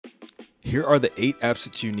Here are the 8 apps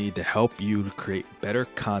that you need to help you to create better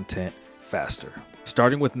content faster.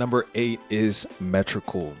 Starting with number 8 is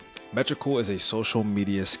Metricool. Metricool is a social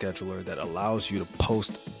media scheduler that allows you to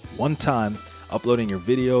post one time, uploading your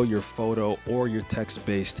video, your photo, or your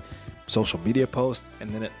text-based social media post, and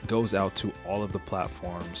then it goes out to all of the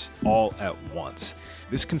platforms all at once.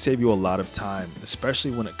 This can save you a lot of time,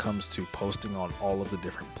 especially when it comes to posting on all of the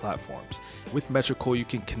different platforms. With Metricool, you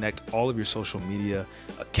can connect all of your social media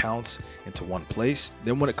accounts into one place.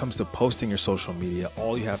 Then when it comes to posting your social media,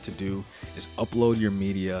 all you have to do is upload your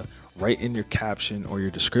media, write in your caption or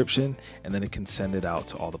your description, and then it can send it out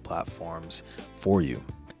to all the platforms for you.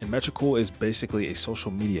 And Metricool is basically a social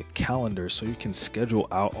media calendar, so you can schedule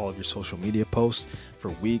out all of your social media posts for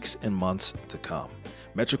weeks and months to come.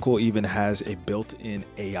 Metricool even has a built-in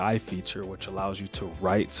AI feature which allows you to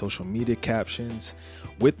write social media captions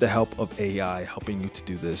with the help of AI, helping you to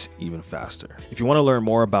do this even faster. If you want to learn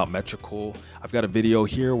more about Metricool, I've got a video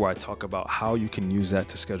here where I talk about how you can use that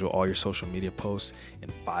to schedule all your social media posts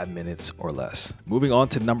in 5 minutes or less. Moving on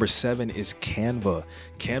to number 7 is Canva.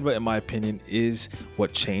 Canva, in my opinion, is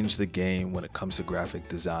what changed the game when it comes to graphic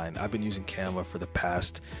design. I've been using Canva for the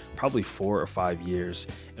past probably 4 or 5 years.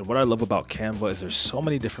 And what I love about Canva is there's so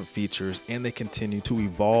many different features, and they continue to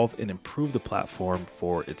evolve and improve the platform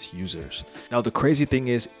for its users. Now, the crazy thing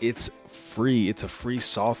is it's free. It's a free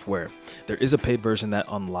software. There is a paid version that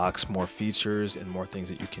unlocks more features and more things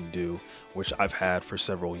that you can do, which I've had for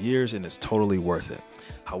several years, and it's totally worth it.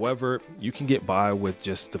 However, you can get by with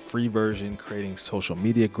just the free version, creating social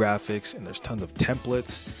media graphics, and there's tons of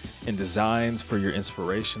templates and designs for your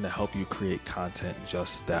inspiration to help you create content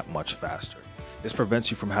just that much faster. This prevents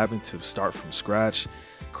you from having to start from scratch,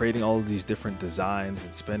 creating all of these different designs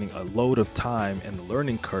and spending a load of time and the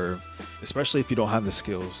learning curve, especially if you don't have the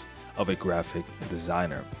skills of a graphic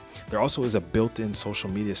designer. There also is a built-in social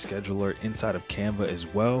media scheduler inside of Canva as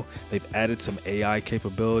well. They've added some AI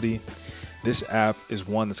capability. This app is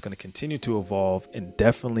one that's going to continue to evolve and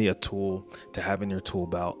definitely a tool to have in your tool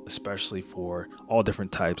belt, especially for all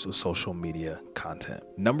different types of social media content.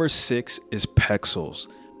 Number 6 is Pexels.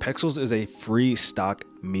 Pexels is a free stock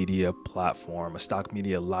media platform, a stock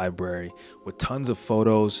media library with tons of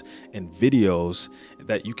photos and videos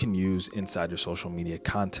that you can use inside your social media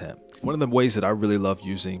content. One of the ways that I really love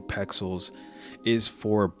using Pexels is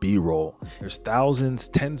for B-roll. There's thousands,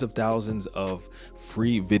 tens of thousands of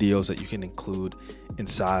free videos that you can include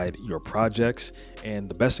inside your projects. And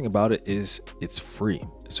the best thing about it is it's free.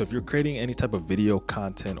 So if you're creating any type of video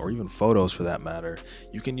content or even photos for that matter,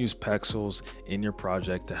 you can use Pexels in your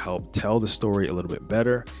project to help tell the story a little bit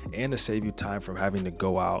better and to save you time from having to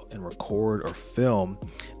go out and record or film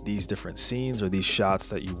these different scenes or these shots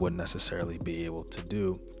that you wouldn't necessarily be able to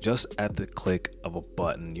do just at the click of a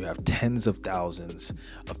button. You have tens of thousands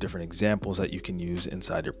of different examples that you can use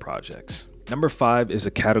inside your projects. Number 5 is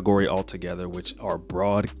a category altogether, which are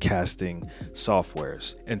broadcasting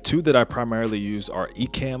softwares. And 2 that I primarily use are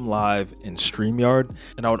Ecamm Live and StreamYard.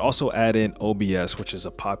 And I would also add in OBS, which is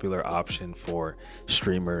a popular option for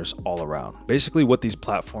streamers all around. Basically, what these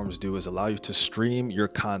platforms do is allow you to stream your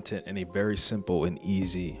content in a very simple and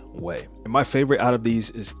easy way. And my favorite out of these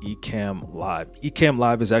is Ecamm Live. Ecamm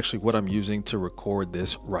Live is actually what I'm using to record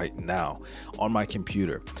this right now on my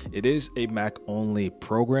computer. It is a Mac-only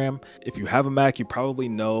program. If you have a Mac, you probably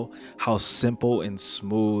know how simple and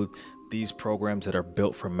smooth these programs that are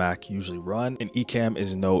built for Mac usually run, and Ecamm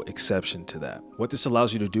is no exception to that. What this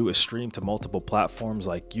allows you to do is stream to multiple platforms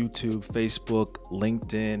like YouTube, Facebook,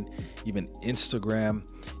 LinkedIn, even Instagram.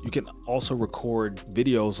 You can also record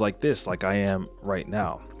videos like this, like I am right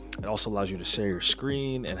now. It also allows you to share your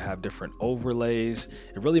screen and have different overlays.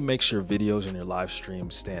 It really makes your videos and your live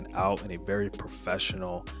streams stand out in a very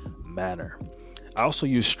professional manner. I also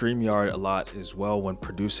use StreamYard a lot as well when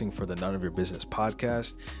producing for the None of Your Business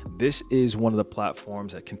podcast. This is one of the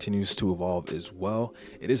platforms that continues to evolve as well.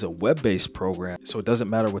 It is a web-based program, so it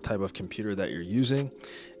doesn't matter what type of computer that you're using.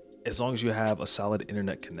 As long as you have a solid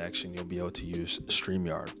internet connection, you'll be able to use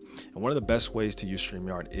StreamYard. And one of the best ways to use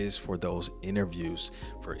StreamYard is for those interviews.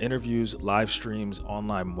 For interviews, live streams,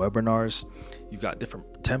 online webinars, you've got different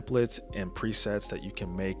templates and presets that you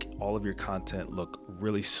can make all of your content look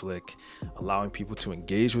really slick, allowing people to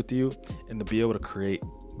engage with you and to be able to create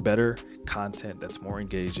better content that's more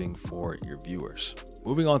engaging for your viewers.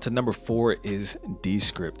 Moving on to number 4 is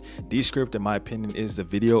Descript. Descript, in my opinion, is the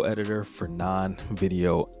video editor for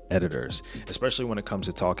non-video editors, especially when it comes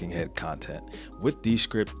to talking head content. With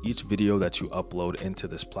Descript, each video that you upload into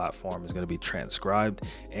this platform is going to be transcribed,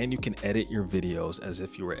 and you can edit your videos as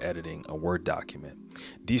if you were editing a Word document.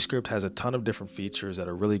 Descript has a ton of different features that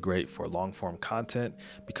are really great for long form content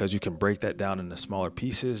because you can break that down into smaller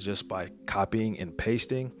pieces just by copying and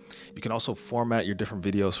pasting. You can also format your different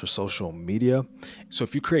videos for social media. So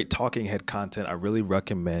if you create talking head content, I really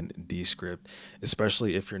recommend Descript,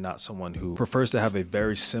 especially if you're not someone who prefers to have a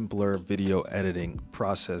very simpler video editing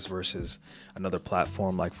process versus another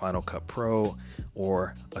platform like Final Cut Pro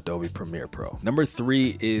or Adobe Premiere Pro. Number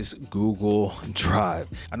 3 is Google Drive.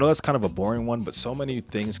 I know that's kind of a boring one, but so many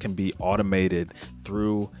things can be automated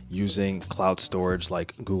through using cloud storage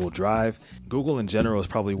like Google Drive. Google in general is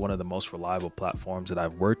probably one of the most reliable platforms that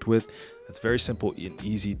I've worked with. It's very simple and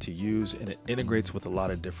easy to use, and it integrates with a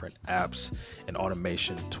lot of different apps and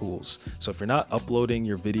automation tools. So if you're not uploading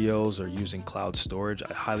your videos or using cloud storage,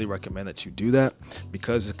 I highly recommend that you do that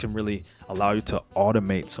because it can really allow you to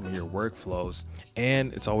automate some of your workflows.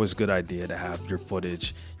 And it's always a good idea to have your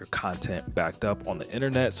footage, your content backed up on the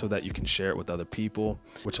internet so that you can share it with other people,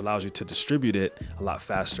 which allows you to distribute it a lot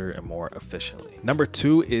faster and more efficiently. Number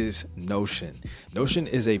 2 is Notion. Notion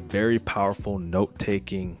is a very powerful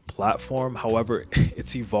note-taking platform. However,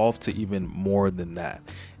 it's evolved to even more than that.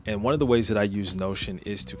 And one of the ways that I use Notion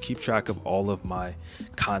is to keep track of all of my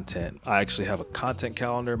content. I actually have a content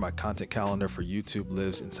calendar. My content calendar for YouTube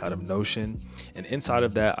lives inside of Notion. And inside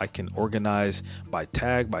of that, I can organize by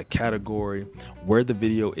tag, by category, where the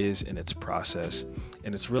video is in its process.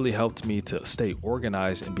 And it's really helped me to stay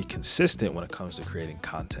organized and be consistent when it comes to creating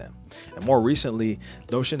content. And more recently,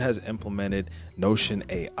 Notion has implemented Notion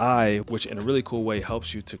AI, which in a really cool way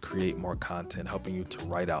helps you to create more content, helping you to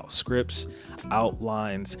write out scripts,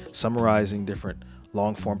 outlines, summarizing different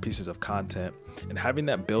long form pieces of content. And having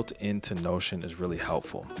that built into Notion is really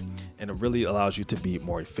helpful. And it really allows you to be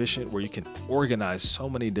more efficient, where you can organize so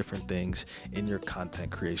many different things in your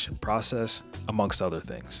content creation process, amongst other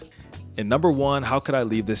things. And number 1, how could I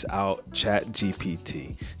leave this out? Chat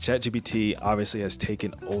GPT. Chat GPT obviously has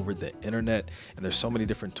taken over the internet, and there's so many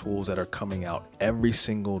different tools that are coming out every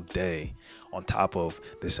single day on top of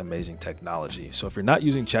this amazing technology. So if you're not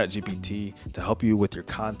using Chat GPT to help you with your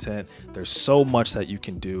content, there's so much that you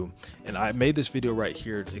can do. And I made this video right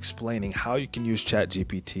here explaining how you can use Chat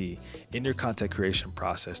GPT in your content creation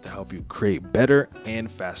process to help you create better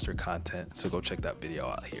and faster content. So go check that video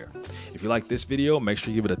out here. If you like this video, make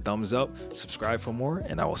sure you give it a thumbs up, subscribe for more,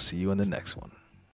 and I will see you in the next one.